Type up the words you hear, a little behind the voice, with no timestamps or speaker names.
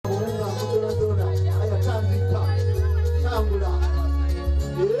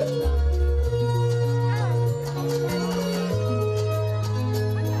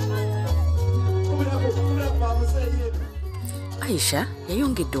Natasha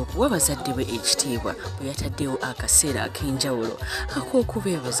yayongedde okuwa bazadde be ekitiibwa bwe yataddewo akaseera ak'enjawulo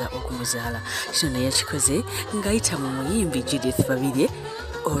ak'okubeebaza okumuzaala. Kino naye yakikoze ng'ayita mu muyimbi Judith Babirye.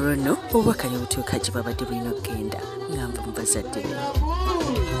 Olwo nno obubaka ne butuuka gye babadde bulina okugenda ng'ava mu bazadde be.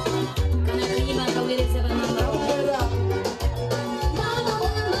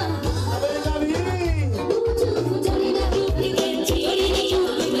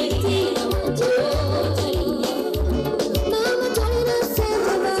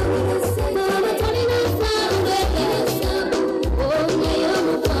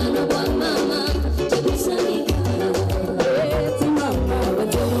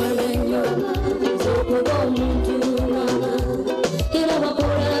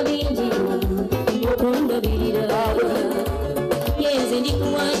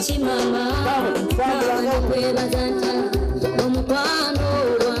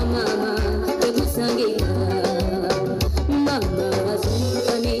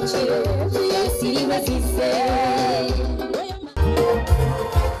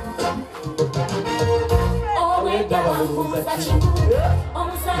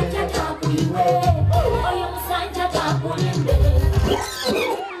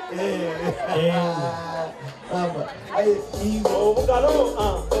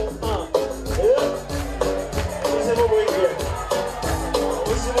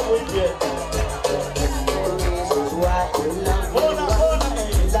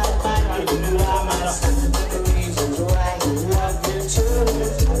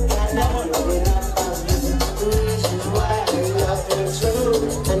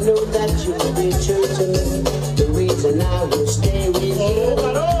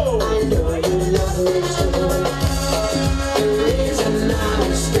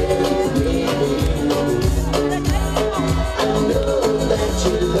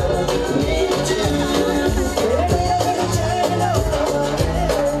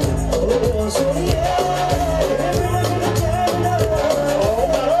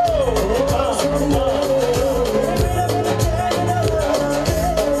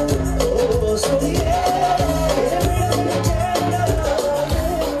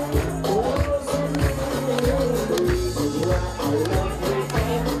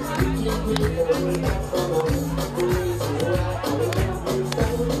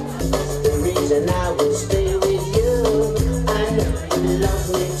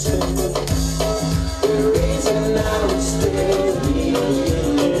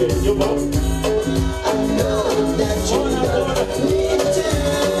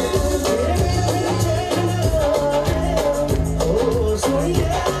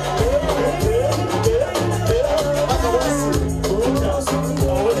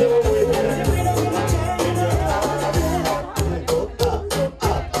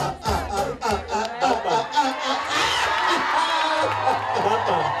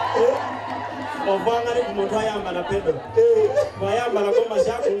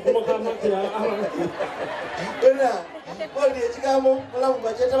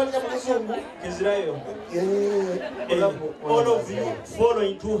 All of you follow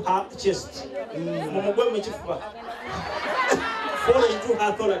into her chest. Follow into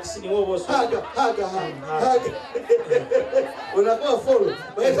her thorax. Haga. Unakuwa follow.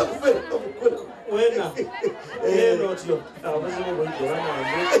 Waweza kufeli. Wena. Not you.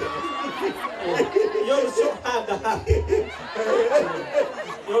 You're so haga.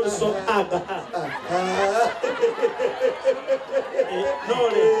 You're so haga. No,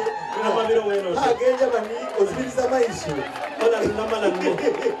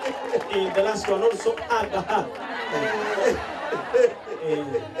 the last one also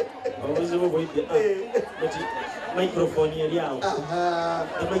microphone here. The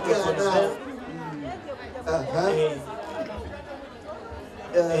microphone is there.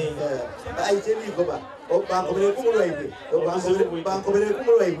 I tell you, Baba. Oh,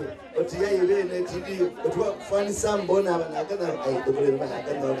 funny some bona I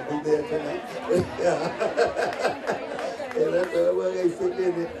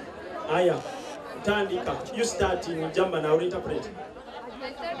Aya, Tandika, you start in German, I'll interpret.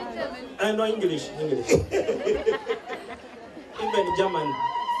 I know English. Even German.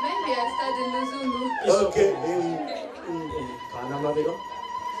 Maybe I studied Luzungu. It's okay.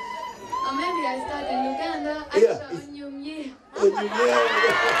 Or maybe I started in Uganda.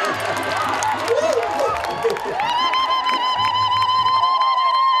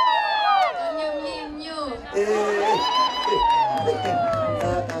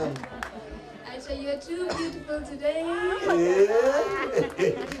 You're too beautiful today.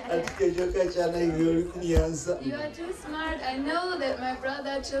 You are too smart. I know that my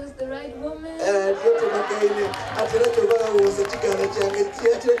brother chose the right woman. Yes,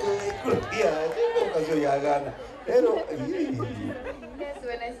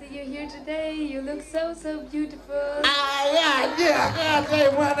 when I see you here today, you look so beautiful.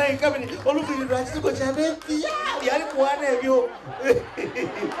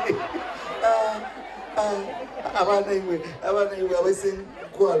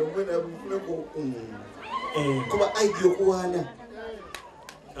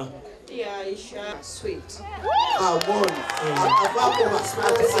 Yeah, Aisha, sweet.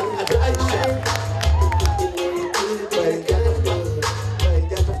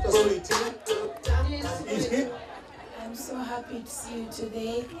 I'm so happy to see you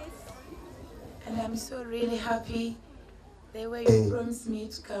today, and I'm so really happy the way you promised me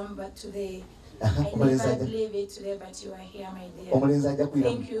to come back today. I never believe it today, but you are here, my dear.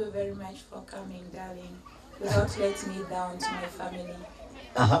 Thank you very much for coming, darling, without letting me down to my family.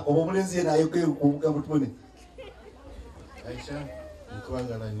 Aisha,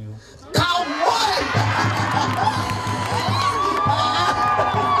 nkwagala nnyo.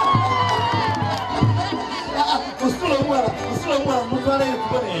 Kusula mwana, mutwala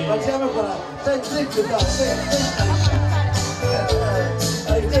yekubone. Batyame kola. Thank you, God.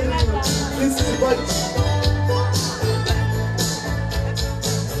 I tell you, this is what.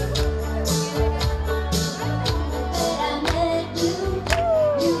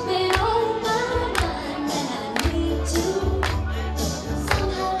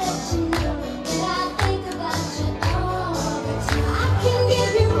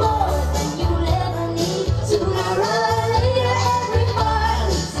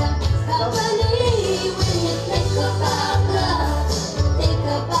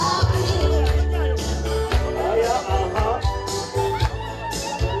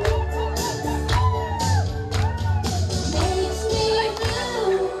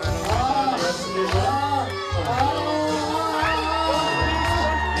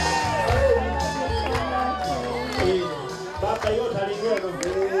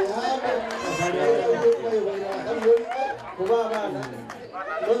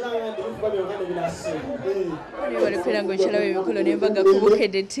 Emikolo n'embaga ku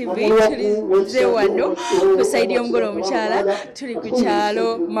Bukedde TV tulize wano ku sayidi y'Omugole omukyala tuli ku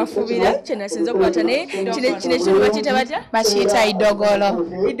kyalo Mafubira kye nasinza okukwata naye kino ekitundu bakiyita batya? Bakiyita idogolo.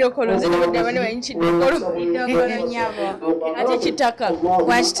 Idogolo nze tebadde abane bamanyi kidogolo. Idogolo nnyabo. Ate kitaka.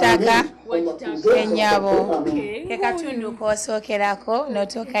 Wakitaka. Ennyabo. Ke katundu koosookerako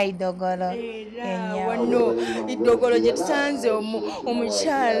n'otuuka idogolo. Wano idogolo gye tusanze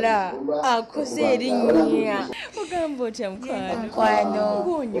omukyala akoze erinnya. Ogamba otya mukwano? Mukwano.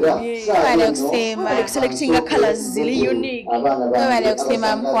 Gwonyumye. Twebale okusiima. Selectinga colours ziri unique. Twebale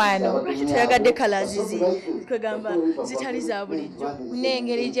okusiima mukwano. Tuyagadde colours kwegamba zitali za bulijjo.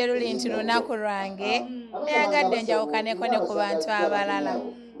 N'engeri gye luli nti lunaku lwange nayagadde njawukaneko ne ku bantu abalala.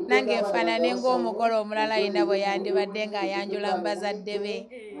 Nange nfaanane ng'omugole omulala yenna bwe yandibadde ng'ayanjula mu bazadde be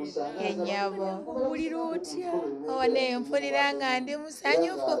ennyabo. Owulira otya? One mpulira nga ndi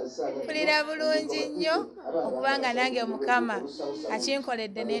musanyufu, mpulira bulungi nnyo okubanga nange Mukama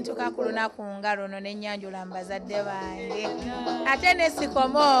akinkoledde ne ntuuka ku lunaku nga luno ne nnyanjula mu bazadde bange. Ate ne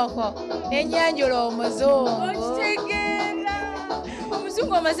sikoma okwo ne nnyanjula Omuzungu. Okitegeera.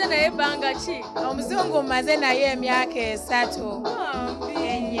 Omuzungu omaze naye ebbanga ki? Omuzungu mmaze naye emyaka 3.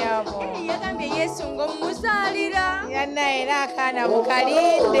 Ennyabo. Yagambye Yesu ng'omuzaalira. Yanna era akaana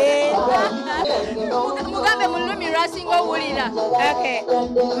mukalinde. Mugambe mu lulimi lwasinga owulira. Okay.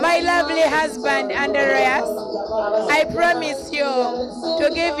 My lovely husband, Andreas, I promise you to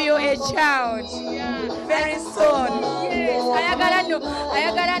give you a child very soon. Yes.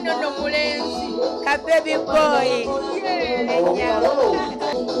 Ayagala nno mulenzi. A baby boy.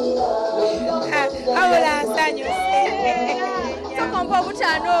 Awula nsanyuse. Tokompa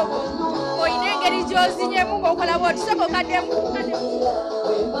obutaano obwo. Oyina engeri gy'ozinyemu ng'okola bw'oti soko kaddemu.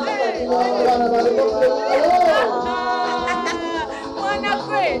 Mwana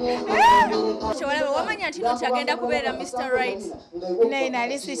gwe. Kyewalaba wamanya nti nti agenda kubeera Mr. Right. Naye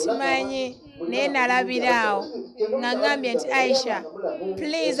nali sikimanyi naye nalabira awo nga ngambye nti Aisha,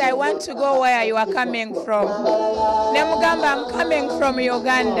 please I want to go where you are coming from. Ne mugamba I'm coming from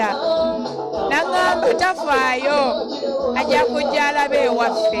Uganda. Nangamba tafaayo ajja kujja alabe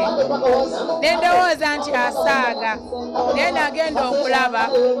ewaffe. Ne ndowooza nti asaaga naye nagenda okulaba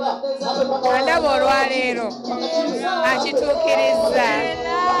andaba olwaleero akituukirizza.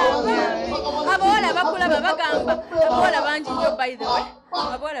 abawala bakulaba bagamba abawala bangi nnyo by the way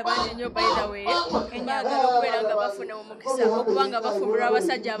abawala bangi nnyo by the way enjagala okubeera nga bafuna omukisa okubanga bafumbirwa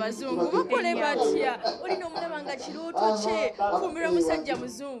abasajja abazungu bakole batya olina omulaba nga kirooto kye fumbirwa omusajja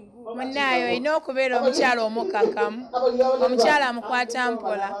muzungu munnaayo olina okubeera omukyala omukakamu omukyala amukwata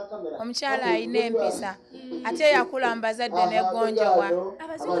mpola omukyala alina empisa ate yakula mu bazadde n'eggonjowa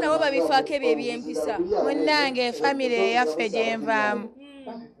abazungu nabo babifaako ebyo ebyempisa munnange famire eyaffe gyenvaamu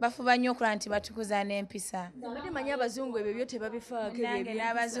bafuba nnyo okulaba nti batukuza n'empisa ate manyi abazungu ebyo byo tebabifaako nange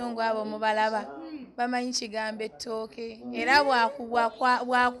n'abazungu abo mubalaba bamanyi kigambo ettooke era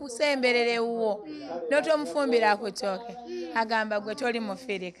bwakusemberera ewuwo n'otomufumbira ku ttooke agamba gwe toli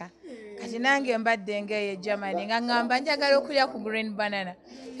mufirika kati nange mbadde ngeeyo Girimani nga ŋŋamba njagala okulya ku green banana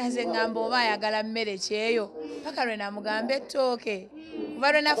kaze ŋŋamba oba ayagala mmere kyeyo paka lwe namugamba ettooke kuba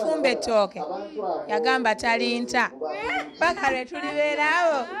lwe nafumba ettooke yagamba talinta paka lwe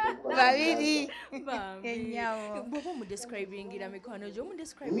tulibeeraawo babiri enyawo bw'oba omudescribingira mikwano gyo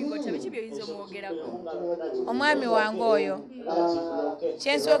omudescribinga otya biki byoyinza omwogerako omwami wange oyo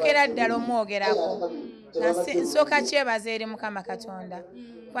kyensookera ddala omwogerako nsooka kyebaza eri Mukama Katonda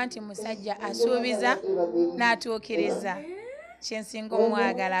kuba nti musajja asuubiza n'atuukiriza kyensinga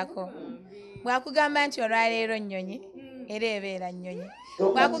omwagalako bw'akugamba nti olwaleero nnyonyi era ebeera nnyonyi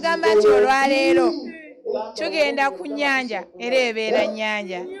bw'akugamba nti olwaleero tugenda ku nnyanja era ebeera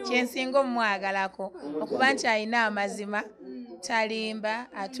nnyanja kyensinga omwagalako okuba nti alina amazima talimba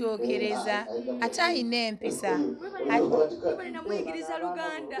atuukiriza ate alina empisa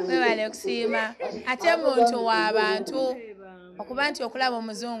webale okusiima ate muntu w'abantu okuba nti okulaba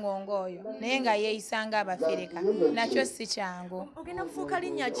omuzungu ng'oyo naye nga yeeyisanga abafirika nakyo si kyangu ogenda kufuuka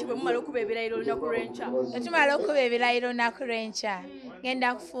linnya ki bwe mumala okuba ebirayiro olunaku lw'enkya tetumala okuba ebirayiro olunaku lw'enkya genda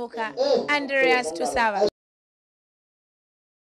kufuuka Andreas Tusaba